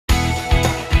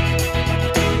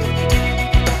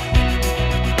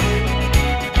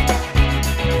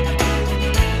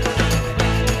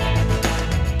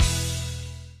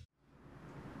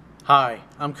Hi,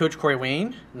 I'm Coach Corey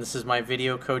Wayne, and this is my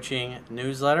video coaching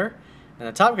newsletter. And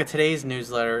the topic of today's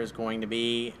newsletter is going to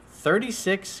be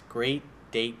 36 great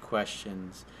date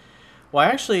questions. Well,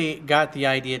 I actually got the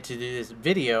idea to do this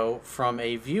video from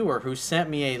a viewer who sent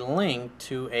me a link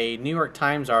to a New York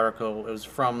Times article. It was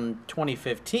from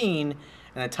 2015,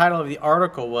 and the title of the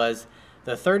article was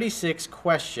The 36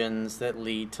 Questions That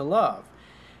Lead to Love.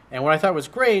 And what I thought was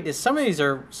great is some of these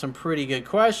are some pretty good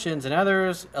questions and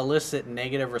others elicit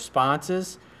negative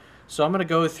responses. So I'm going to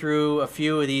go through a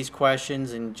few of these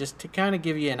questions and just to kind of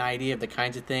give you an idea of the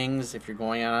kinds of things if you're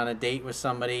going out on a date with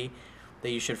somebody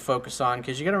that you should focus on.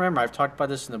 Because you got to remember, I've talked about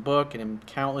this in the book and in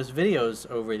countless videos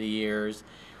over the years.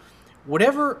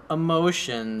 Whatever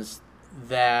emotions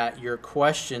that your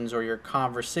questions or your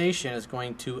conversation is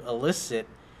going to elicit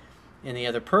in the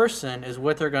other person is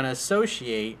what they're going to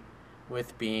associate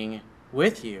with being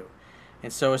with you.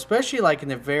 And so especially like in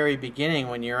the very beginning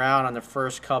when you're out on the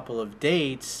first couple of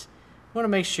dates, you want to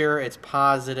make sure it's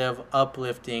positive,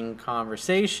 uplifting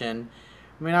conversation.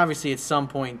 I mean, obviously at some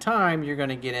point in time you're going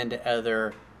to get into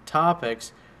other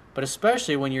topics, but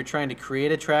especially when you're trying to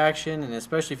create attraction, and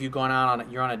especially if you're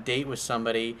on a date with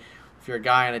somebody, if you're a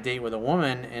guy on a date with a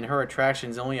woman and her attraction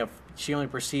is she only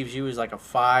perceives you as like a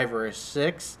 5 or a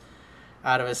 6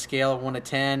 out of a scale of 1 to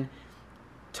 10,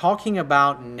 talking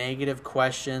about negative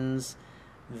questions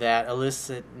that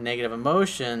elicit negative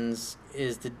emotions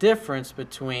is the difference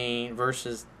between,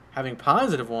 versus having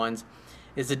positive ones,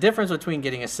 is the difference between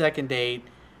getting a second date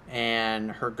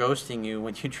and her ghosting you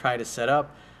when you try to set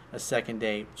up a second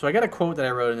date. So I got a quote that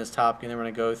I wrote in this topic, and then we're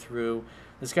going to go through.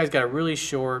 This guy's got a really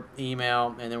short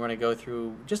email, and then we're going to go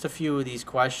through just a few of these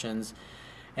questions.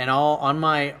 And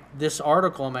this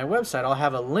article on my website, I'll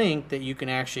have a link that you can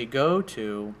actually go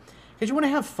to, because you want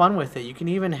to have fun with it. You can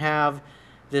even have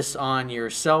this on your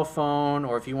cell phone,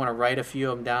 or if you want to write a few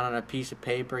of them down on a piece of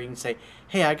paper, you can say,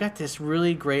 hey, I got this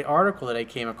really great article that I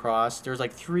came across. There's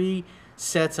like 3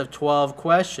 sets of 12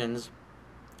 questions,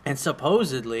 and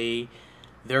supposedly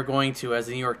they're going to, as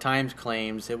the New York Times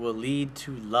claims, it will lead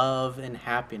to love and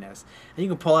happiness. And you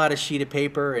can pull out a sheet of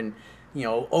paper and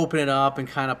open it up and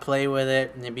kind of play with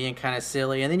it and being kind of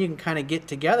silly, and then you can kind of get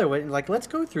together with it and like, let's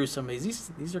go through some of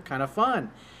these. These are kind of fun.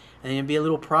 And then be a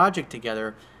little project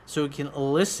together so it can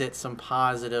elicit some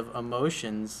positive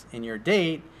emotions in your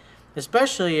date,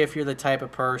 especially if you're the type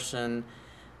of person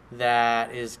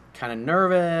that is kind of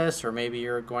nervous, or maybe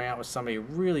you're going out with somebody who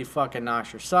really fucking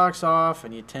knocks your socks off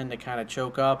and you tend to kind of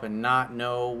choke up and not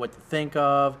know what to think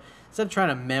of. Instead of trying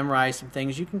to memorize some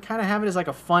things, you can kind of have it as like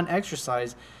a fun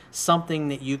exercise, something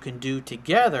that you can do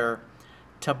together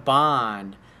to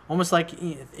bond. Almost like,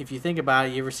 if you think about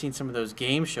it, you ever seen some of those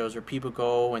game shows where people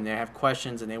go and they have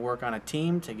questions and they work on a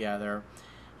team together?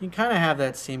 You can kind of have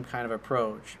that same kind of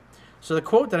approach. So the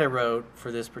quote that I wrote for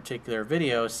this particular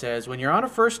video says, when you're on a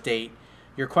first date,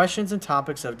 your questions and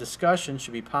topics of discussion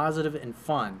should be positive and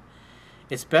fun.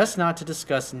 It's best not to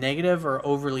discuss negative or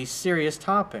overly serious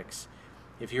topics.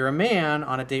 If you're a man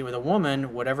on a date with a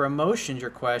woman, whatever emotions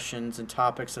your questions and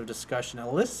topics of discussion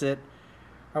elicit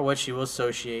are what she will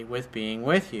associate with being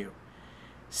with you.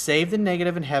 Save the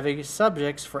negative and heavy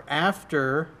subjects for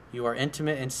after you are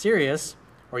intimate and serious,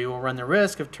 or you will run the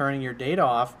risk of turning your date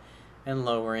off and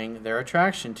lowering their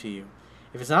attraction to you.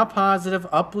 If it's not positive,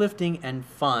 uplifting, and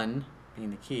fun,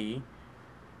 being the key,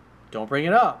 don't bring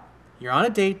it up. You're on a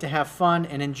date to have fun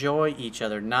and enjoy each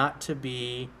other, not to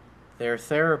be their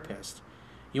therapist.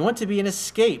 You want to be an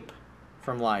escape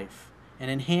from life, an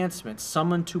enhancement,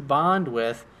 someone to bond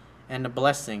with, and a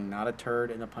blessing, not a turd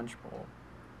in a punch bowl.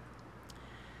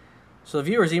 So the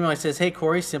viewer's email says, hey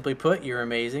Corey, simply put, you're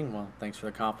amazing. Well, thanks for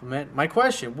the compliment. My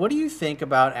question, what do you think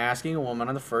about asking a woman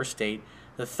on the first date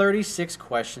the 36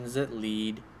 questions that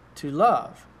lead to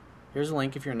love? Here's a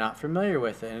link if you're not familiar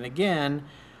with it. And again,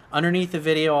 underneath the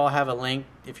video, I'll have a link,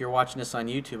 if you're watching this on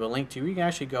YouTube, a link to where you can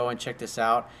actually go and check this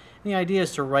out. And the idea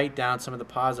is to write down some of the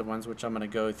positive ones, which I'm going to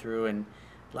go through, and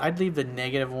I'd leave the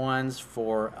negative ones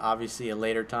for obviously a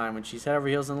later time when she's head over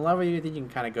heels in love with you. Then you can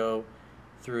kind of go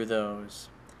through those.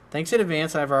 Thanks in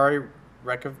advance. I've already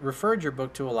referred your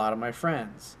book to a lot of my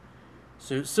friends.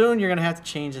 So soon you're going to have to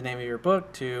change the name of your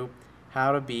book to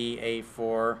How to Be a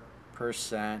 4%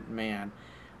 Man.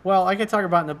 Well, like I talk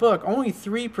about in the book, only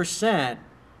 3%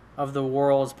 of the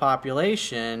world's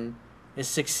population is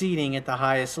succeeding at the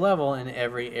highest level in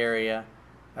every area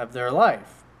of their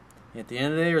life. At the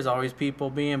end of the day, there's always people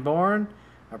being born.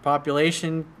 Our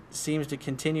population seems to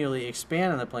continually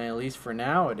expand on the planet, at least for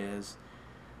now it is.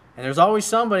 And there's always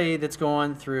somebody that's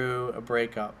going through a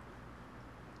breakup.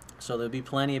 So there'll be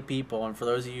plenty of people. And for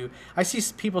those of you, I see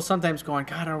people sometimes going,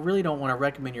 God, I really don't want to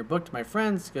recommend your book to my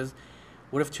friends because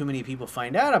What if too many people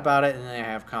find out about it and then they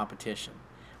have competition?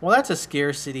 Well, that's a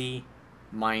scarcity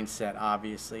mindset,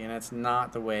 obviously, and that's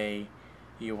not the way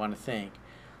you want to think.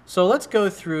 So let's go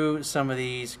through some of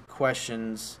these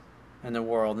questions in the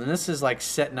world. And this is like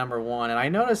set number 1. And I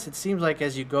notice it seems like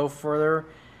as you go further,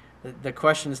 the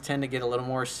questions tend to get a little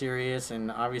more serious,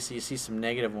 and obviously you see some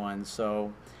negative ones.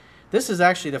 So this is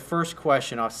actually the first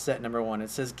question off set number 1. It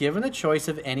says, given the choice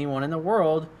of anyone in the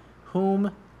world,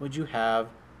 whom would you have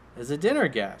as a dinner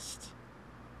guest?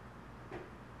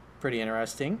 Pretty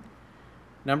interesting.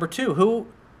 Number 2, who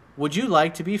would you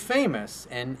like to be famous,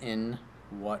 and in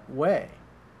what way?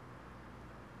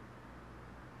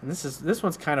 And this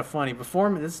one's kind of funny.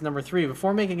 This is number 3.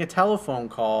 Before making a telephone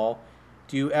call,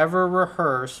 do you ever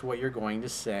rehearse what you're going to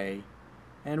say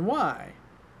and why?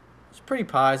 It's pretty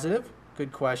positive.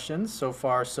 Good questions. So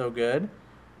far, so good.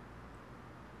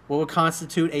 What would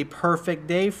constitute a perfect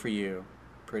day for you?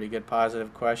 Pretty good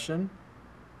positive question.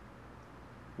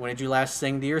 When did you last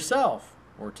sing to yourself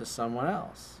or to someone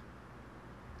else?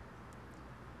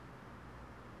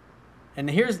 And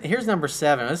here's number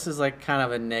 7. This is like kind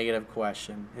of a negative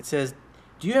question. It says,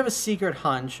 do you have a secret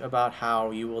hunch about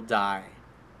how you will die?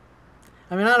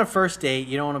 I mean, on a first date,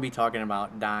 you don't want to be talking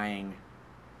about dying.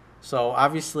 So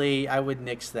obviously, I would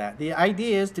nix that. The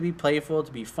idea is to be playful,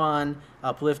 to be fun,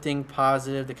 uplifting,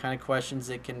 positive, the kind of questions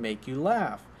that can make you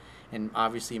laugh. And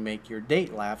obviously make your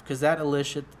date laugh, because that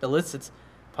elicits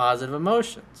positive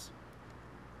emotions.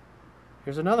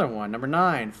 Here's another one. Number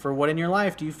 9. For what in your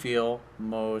life do you feel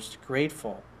most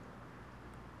grateful?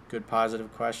 Good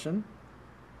positive question.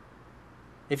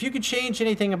 If you could change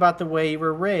anything about the way you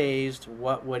were raised,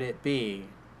 what would it be?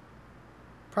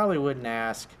 Probably wouldn't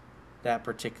ask that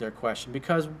particular question,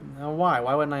 because why?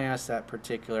 Why wouldn't I ask that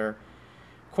particular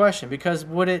question? Because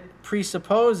what it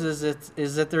presupposes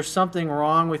is that there's something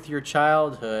wrong with your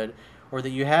childhood, or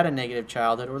that you had a negative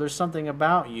childhood, or there's something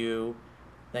about you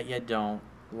that you don't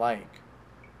like.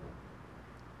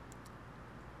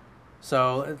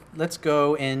 So let's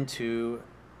go into,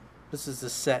 this is the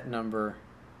set number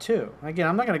 2. Again,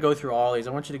 I'm not going to go through all these.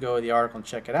 I want you to go to the article and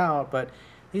check it out, but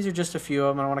these are just a few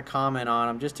of them. I want to comment on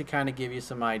them just to kind of give you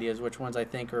some ideas which ones I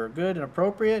think are good and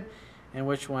appropriate and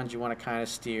which ones you want to kind of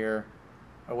steer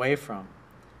away from.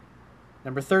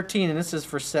 Number 13, and this is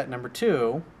for set number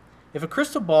 2. If a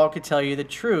crystal ball could tell you the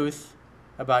truth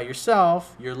about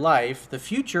yourself, your life, the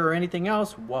future, or anything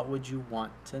else, what would you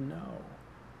want to know?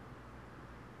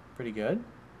 Pretty good.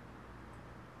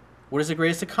 What is the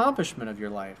greatest accomplishment of your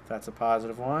life? That's a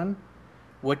positive one.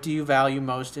 What do you value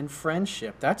most in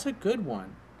friendship? That's a good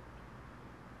one.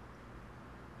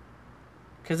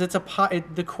 Because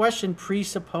the question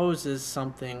presupposes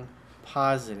something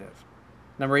positive.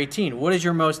 Number 18, what is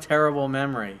your most terrible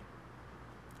memory?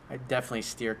 I definitely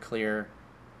steer clear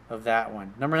of that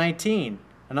one. Number 19,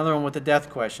 another one with the death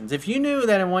questions. If you knew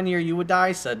that in 1 year you would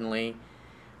die suddenly,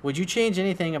 would you change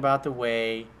anything about the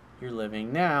way you're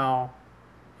living now,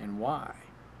 and why?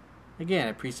 Again,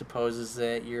 it presupposes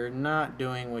that you're not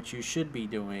doing what you should be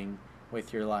doing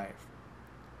with your life.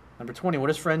 Number 20, what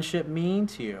does friendship mean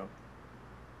to you?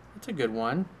 That's a good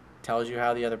one. Tells you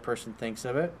how the other person thinks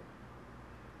of it.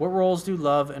 What roles do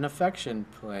love and affection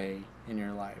play in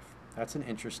your life? That's an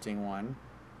interesting one.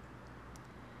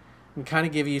 And kind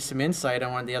of give you some insight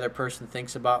on what the other person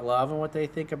thinks about love and what they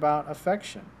think about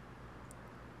affection.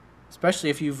 Especially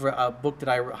if you've a book that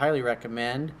I highly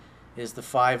recommend is The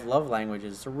 5 Love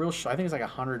Languages. It's a real I think it's like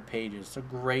 100 pages. It's a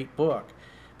great book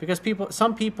because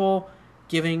some people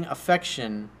giving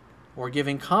affection or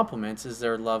giving compliments is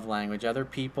their love language. Other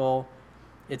people,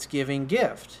 it's giving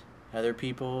gift. Other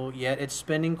people, yet it's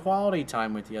spending quality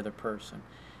time with the other person.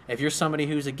 If you're somebody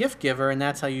who's a gift giver and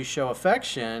that's how you show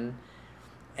affection,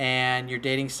 and you're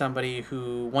dating somebody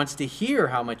who wants to hear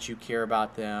how much you care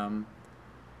about them,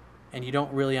 and you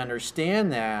don't really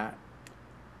understand that,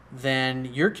 then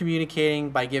you're communicating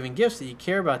by giving gifts that you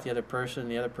care about the other person,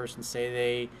 and the other person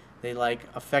say they like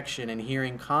affection and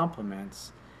hearing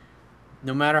compliments.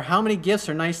 No matter how many gifts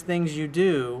or nice things you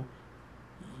do,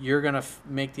 you're going to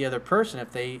make the other person,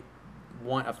 if they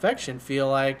want affection, feel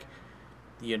like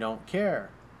you don't care.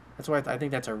 That's why I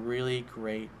think that's a really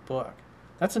great book.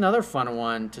 That's another fun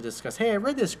one to discuss. Hey, I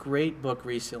read this great book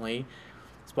recently.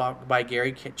 It's by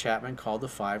Gary Chapman called The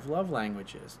 5 Love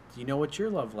Languages. Do you know what your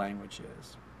love language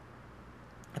is?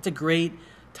 That's a great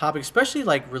topic, especially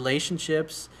like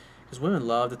relationships, because women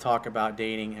love to talk about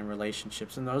dating and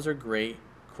relationships, and those are great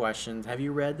questions. Have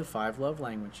you read The 5 Love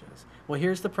Languages? Well,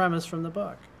 here's the premise from the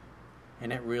book,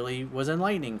 and it really was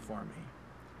enlightening for me.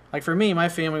 Like for me, my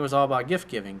family was all about gift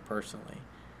giving personally,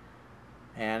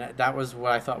 and that was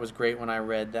what I thought was great when I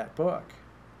read that book.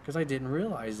 because I didn't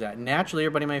realize that. Naturally,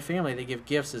 everybody in my family, they give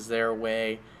gifts as their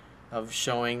way of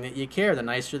showing that you care. The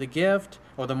nicer the gift,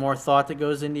 or the more thought that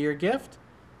goes into your gift,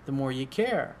 the more you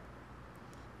care.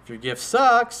 If your gift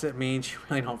sucks, it means you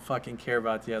really don't fucking care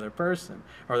about the other person.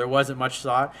 Or there wasn't much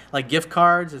thought. Like gift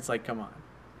cards, it's like, come on.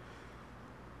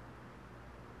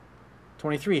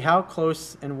 23, how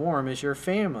close and warm is your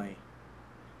family?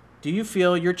 Do you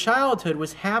feel your childhood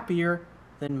was happier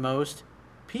than most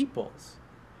people's?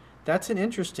 That's an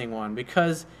interesting one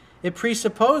because it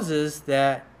presupposes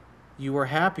that you were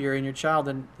happier in your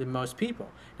childhood than most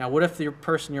people. Now, what if the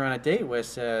person you're on a date with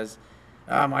says,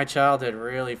 oh, my childhood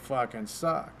really fucking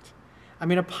sucked? I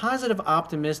mean, a positive,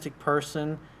 optimistic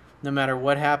person, no matter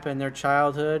what happened in their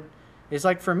childhood, is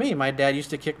like for me. My dad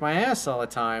used to kick my ass all the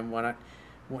time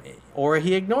or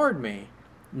he ignored me.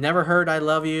 Never heard I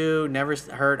love you, never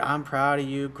heard I'm proud of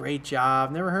you, great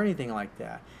job, never heard anything like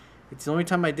that. It's the only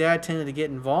time my dad tended to get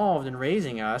involved in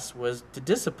raising us was to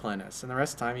discipline us, and the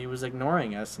rest of the time he was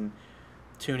ignoring us and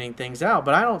tuning things out.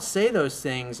 But I don't say those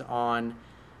things on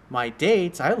my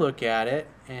dates. I look at it,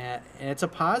 and it's a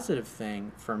positive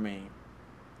thing for me.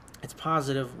 It's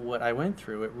positive what I went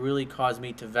through. It really caused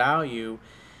me to value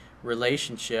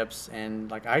relationships, and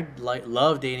like I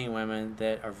love dating women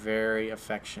that are very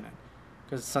affectionate,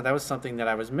 because that was something that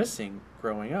I was missing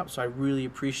growing up. So I really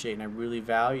appreciate and I really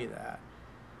value that.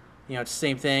 You know, it's the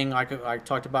same thing I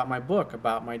talked about my book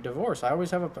about my divorce. That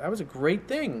was a great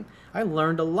thing. I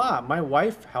learned a lot. My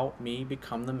wife helped me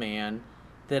become the man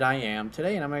that I am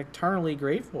today, and I'm eternally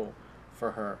grateful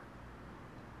for her.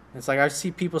 It's like I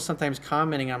see people sometimes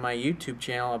commenting on my YouTube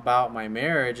channel about my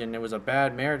marriage, and it was a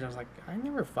bad marriage. I was like, I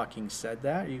never fucking said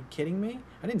that. Are you kidding me?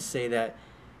 I didn't say that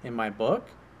in my book.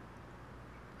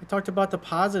 I talked about the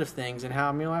positive things and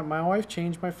how my wife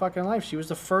changed my fucking life. She was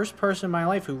the first person in my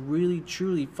life who really,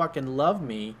 truly fucking loved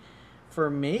me for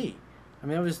me. I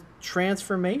mean, it was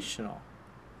transformational.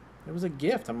 It was a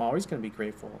gift. I'm always going to be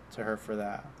grateful to her for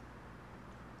that.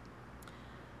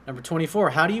 Number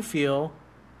 24, how do you feel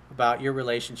about your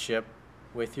relationship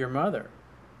with your mother?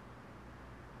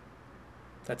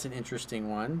 That's an interesting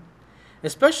one.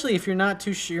 Especially if you're not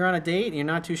too sure, you're on a date and you're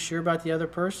not too sure about the other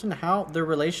person, how their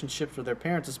relationships with their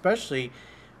parents, especially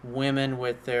women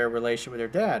with their relationship with their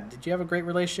dad. Did you have a great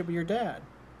relationship with your dad?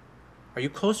 Are you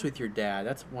close with your dad?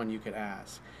 That's one you could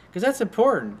ask. Because that's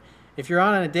important. If you're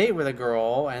on a date with a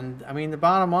girl, and I mean, the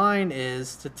bottom line is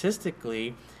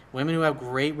statistically, women who have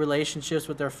great relationships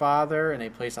with their father and they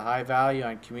place a high value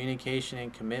on communication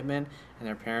and commitment, and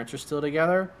their parents are still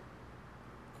together,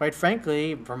 quite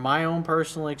frankly, from my own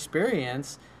personal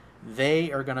experience,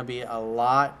 they are going to be a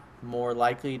lot more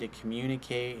likely to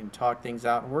communicate and talk things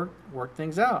out and work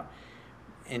things out.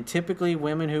 And typically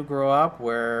women who grow up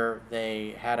where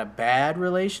they had a bad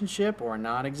relationship or a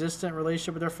non-existent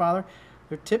relationship with their father,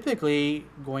 they're typically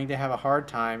going to have a hard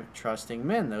time trusting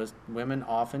men. Those women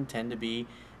often tend to be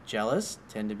jealous,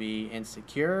 tend to be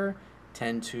insecure,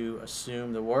 tend to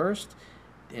assume the worst.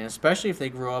 And especially if they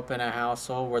grew up in a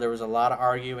household where there was a lot of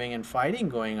arguing and fighting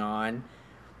going on,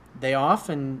 they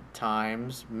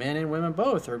oftentimes, men and women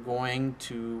both, are going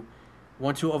to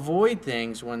want to avoid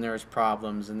things when there's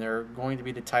problems, and they're going to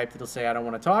be the type that'll say, I don't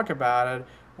want to talk about it,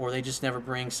 or they just never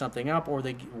bring something up, or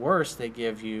worse, they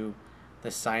give you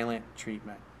the silent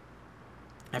treatment.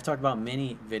 I've talked about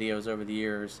many videos over the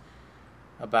years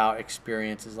about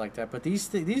experiences like that, but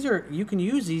these are, you can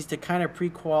use these to kind of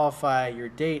pre-qualify your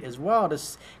date as well,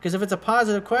 because if it's a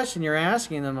positive question, you're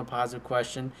asking them a positive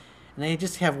question and they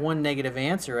just have one negative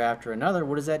answer after another.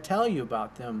 What does that tell you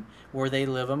about them, where they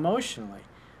live emotionally?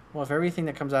 Well, if everything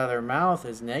that comes out of their mouth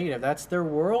is negative, that's their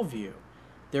worldview.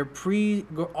 They're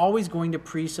always going to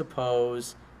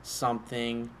presuppose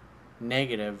something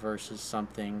negative versus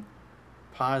something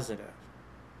positive.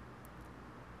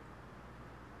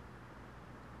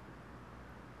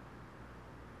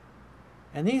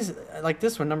 And these, like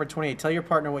this one, number 28, tell your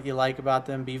partner what you like about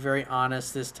them. Be very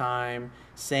honest this time,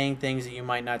 saying things that you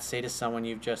might not say to someone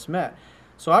you've just met.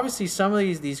 So obviously some of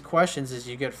these questions as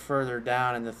you get further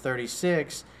down in the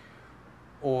 36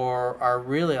 are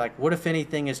really like, what if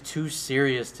anything is too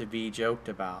serious to be joked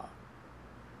about?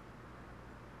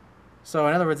 So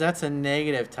in other words, that's a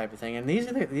negative type of thing. And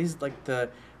these like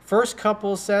the first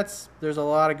couple sets, there's a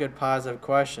lot of good positive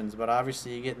questions, but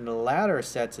obviously you get into the latter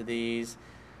sets of these.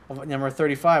 Number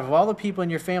 35, of all the people in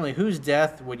your family, whose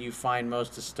death would you find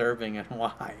most disturbing and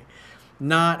why?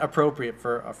 Not appropriate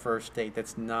for a first date.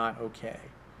 That's not okay.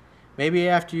 Maybe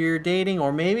after you're dating,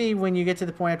 or maybe when you get to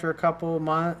the point after a couple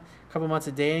months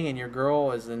of dating and your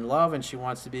girl is in love and she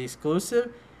wants to be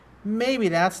exclusive, maybe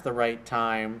that's the right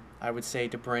time, I would say,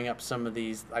 to bring up some of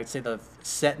these. I'd say the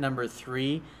set number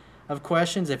 3 of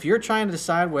questions. If you're trying to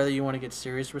decide whether you want to get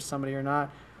serious with somebody or not,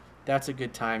 that's a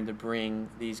good time to bring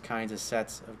these kinds of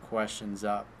sets of questions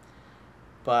up.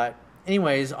 But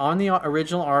anyways, on the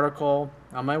original article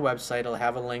on my website, I'll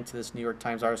have a link to this New York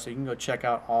Times article, so you can go check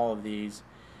out all of these.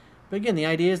 But again, the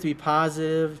idea is to be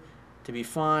positive, to be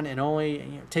fun, and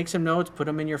only take some notes, put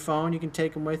them in your phone. You can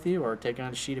take them with you, or take it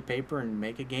on a sheet of paper and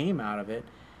make a game out of it,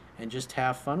 and just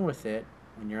have fun with it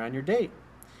when you're on your date.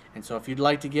 And so if you'd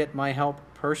like to get my help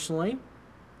personally,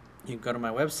 you can go to my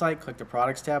website, click the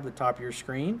products tab at the top of your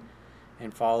screen,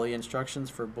 and follow the instructions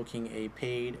for booking a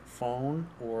paid phone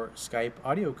or Skype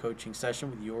audio coaching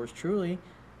session with yours truly,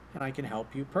 and I can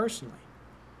help you personally.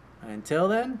 And until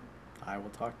then, I will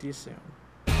talk to you soon.